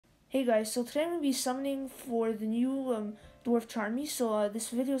Hey guys, so today I'm going to be summoning for the new Dwarf Charmy, so this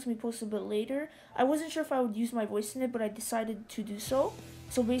video is going to be posted a bit later. I wasn't sure if I would use my voice in it, but I decided to do so.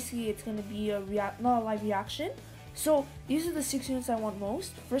 So basically it's going to be not a live reaction. So these are the 6 units I want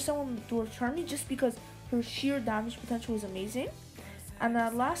most. First I want Dwarf Charmy just because her sheer damage potential is amazing. And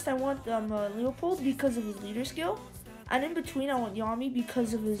last I want Leopold because of his leader skill. And in between I want Yami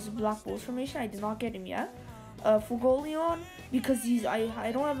because of his Black Bulls formation. I did not get him yet. Fugolion because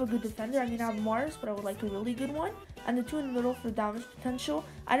I don't have a good defender. I mean, I have Mars, but I would like a really good one. And the two in the middle for damage potential.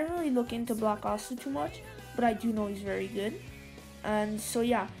 I didn't really look into Black Asta too much, but I do know he's very good. And so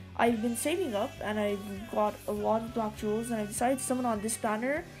yeah, I've been saving up and I've got a lot of Black Jewels, and I decided to summon on this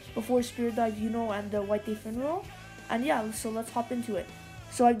banner before Spirit Dive and the White Day Funeral. And yeah, so let's hop into it.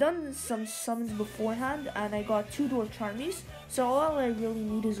 So I've done some summons beforehand and I got 2 Dwarf Charmies. So all I really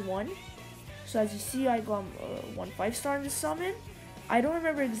need is one. So as you see, I got 1 5-star in this summon. I don't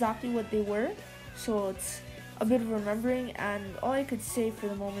remember exactly what they were, so it's a bit of remembering, and all I could say for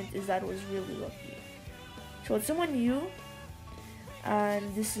the moment is that it was really lucky. So it's someone new,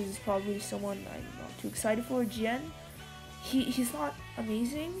 and this is probably someone I'm not too excited for, Jian. He's not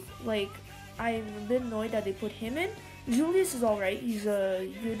amazing. Like, I'm a bit annoyed that they put him in. Julius is alright, he's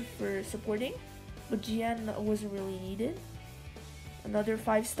good for supporting, but Jian wasn't really needed. Another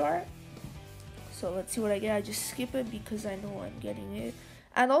 5-star. So let's see what I get. I just skip it because I know I'm getting it.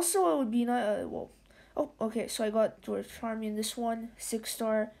 And also it would be not, okay, so I got Dwarf Charmy in this one,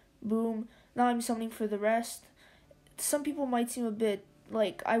 6-star, boom. Now I'm summoning for the rest. Some people might seem a bit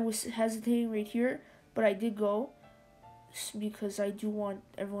like I was hesitating right here, but I did go because I do want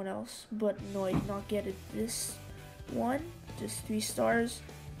everyone else. But no, I did not get it this one, just 3 stars.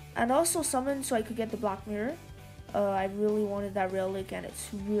 And also summon so I could get the Black Mirror. I really wanted that relic and it's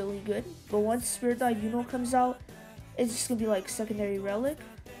really good. But once Spirit Dive comes out, it's just gonna be like secondary relic.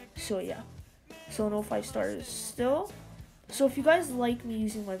 So yeah. So no 5 stars still. So if you guys like me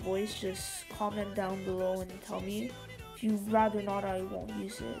using my voice, just comment down below and tell me. If you'd rather not, I won't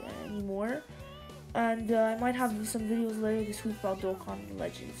use it anymore. And I might have some videos later this week about Dokkan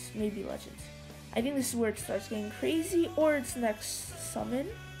Legends. Maybe Legends. I think this is where it starts getting crazy, or it's next summon.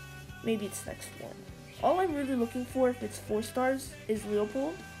 Maybe it's next one. All I'm really looking for, if it's 4 stars, is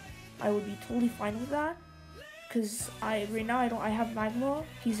Leopold. I would be totally fine with that, because right now I have Magma.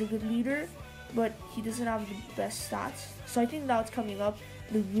 He's a good leader, but he doesn't have the best stats. So I think that's coming up,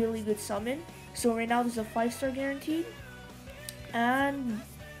 the really good summon. So right now there's a 5-star guaranteed, and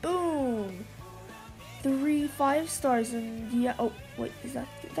boom, 3 5-stars, and yeah. Oh wait,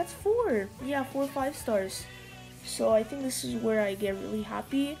 that's 4? Yeah, 4 5-stars. So I think this is where I get really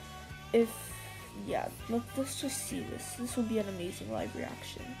happy. Let's just see this. This will be an amazing live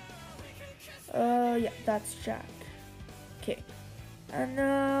reaction. Yeah, that's Jack. Okay. And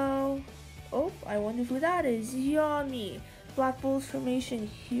now, I wonder who that is. Yami. Black Bulls formation,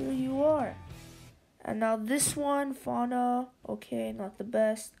 here you are. And now this one, Fauna. Okay, not the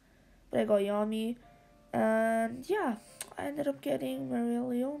best, but I got Yami. And yeah, I ended up getting Maria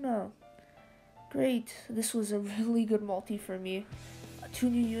Leona. Great. This was a really good multi for me. 2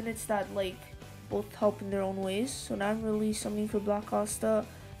 new units that both help in their own ways. So now I'm really summoning for Black Asta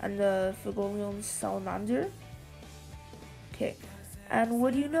and the Fugolion Salamander. Okay, and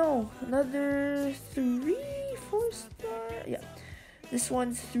what do you know? Another 3 4-star. Yeah, this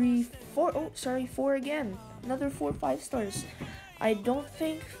one's 3 4. Oh, sorry, 4 again. Another 4 5-stars. I don't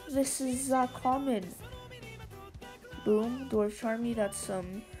think this is that common. Boom, Dwarf Charmy. That's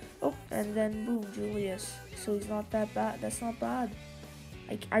and then boom, Julius. So he's not that bad. That's not bad.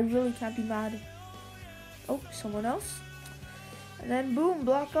 I really can't be mad. Oh, someone else. And then boom,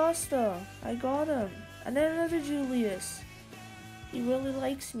 Black Asta. I got him. And then another Julius. He really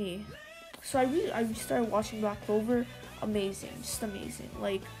likes me. So I started watching Black Clover. Amazing, just amazing.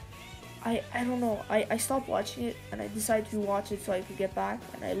 Like, I don't know. I stopped watching it and I decided to watch it so I could get back,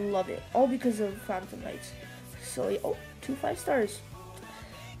 and I love it. All because of Phantom Knights. So 2 5-stars.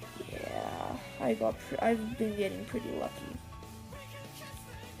 Yeah, I've been getting pretty lucky.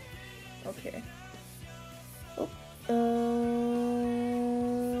 Okay.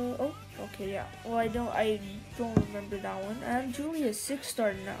 Okay, yeah. Well, I don't remember that one. And Julia's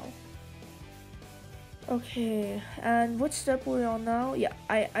 6-star now. Okay, and what step we're on now? Yeah,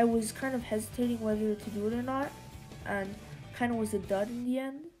 I was kind of hesitating whether to do it or not, and kind of was a dud in the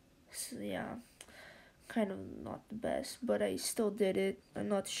end. So yeah, kind of not the best, but I still did it. I'm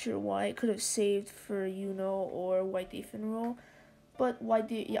not sure why. I could have saved for or White Day Funeral. But White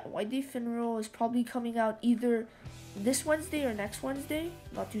Day Funeral is probably coming out either this Wednesday or next Wednesday.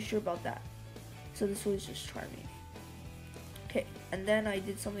 Not too sure about that. So this was just charming. Okay, and then I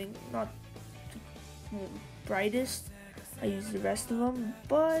did something not the brightest. I used the rest of them,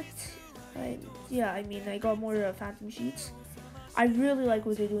 but I mean, I got more phantom sheets. I really like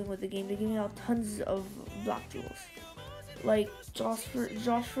what they're doing with the game. They're giving out tons of black jewels. Like Josh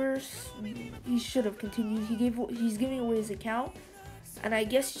first, he should have continued. He's giving away his account, and I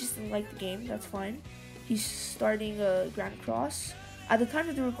guess he just didn't like the game. That's fine. He's starting a Grand Cross. At the time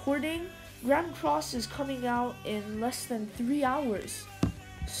of the recording, Grand Cross is coming out in less than 3 hours.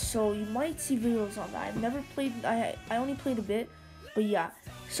 So you might see videos on that. I've never played, I only played a bit, but yeah.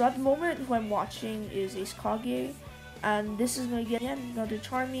 So at the moment, who I'm watching is Ace Kage, and this is gonna get another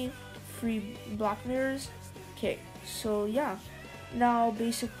Charmy, free black mirrors. Okay, so yeah. Now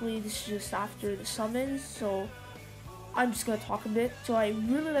basically this is just after the summons, so I'm just gonna talk a bit. So I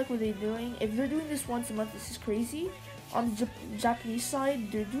really like what they're doing. If they're doing this once a month, this is crazy. On the Japanese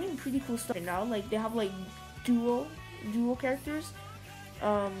side, they're doing pretty cool stuff right now. Like they have like dual characters,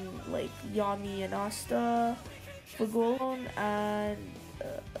 like Yami and Asta, Fagolon and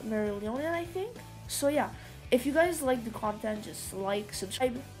Marileona, I think. So yeah, if you guys like the content, just like,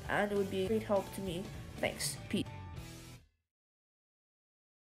 subscribe, and it would be a great help to me. Thanks. Peace.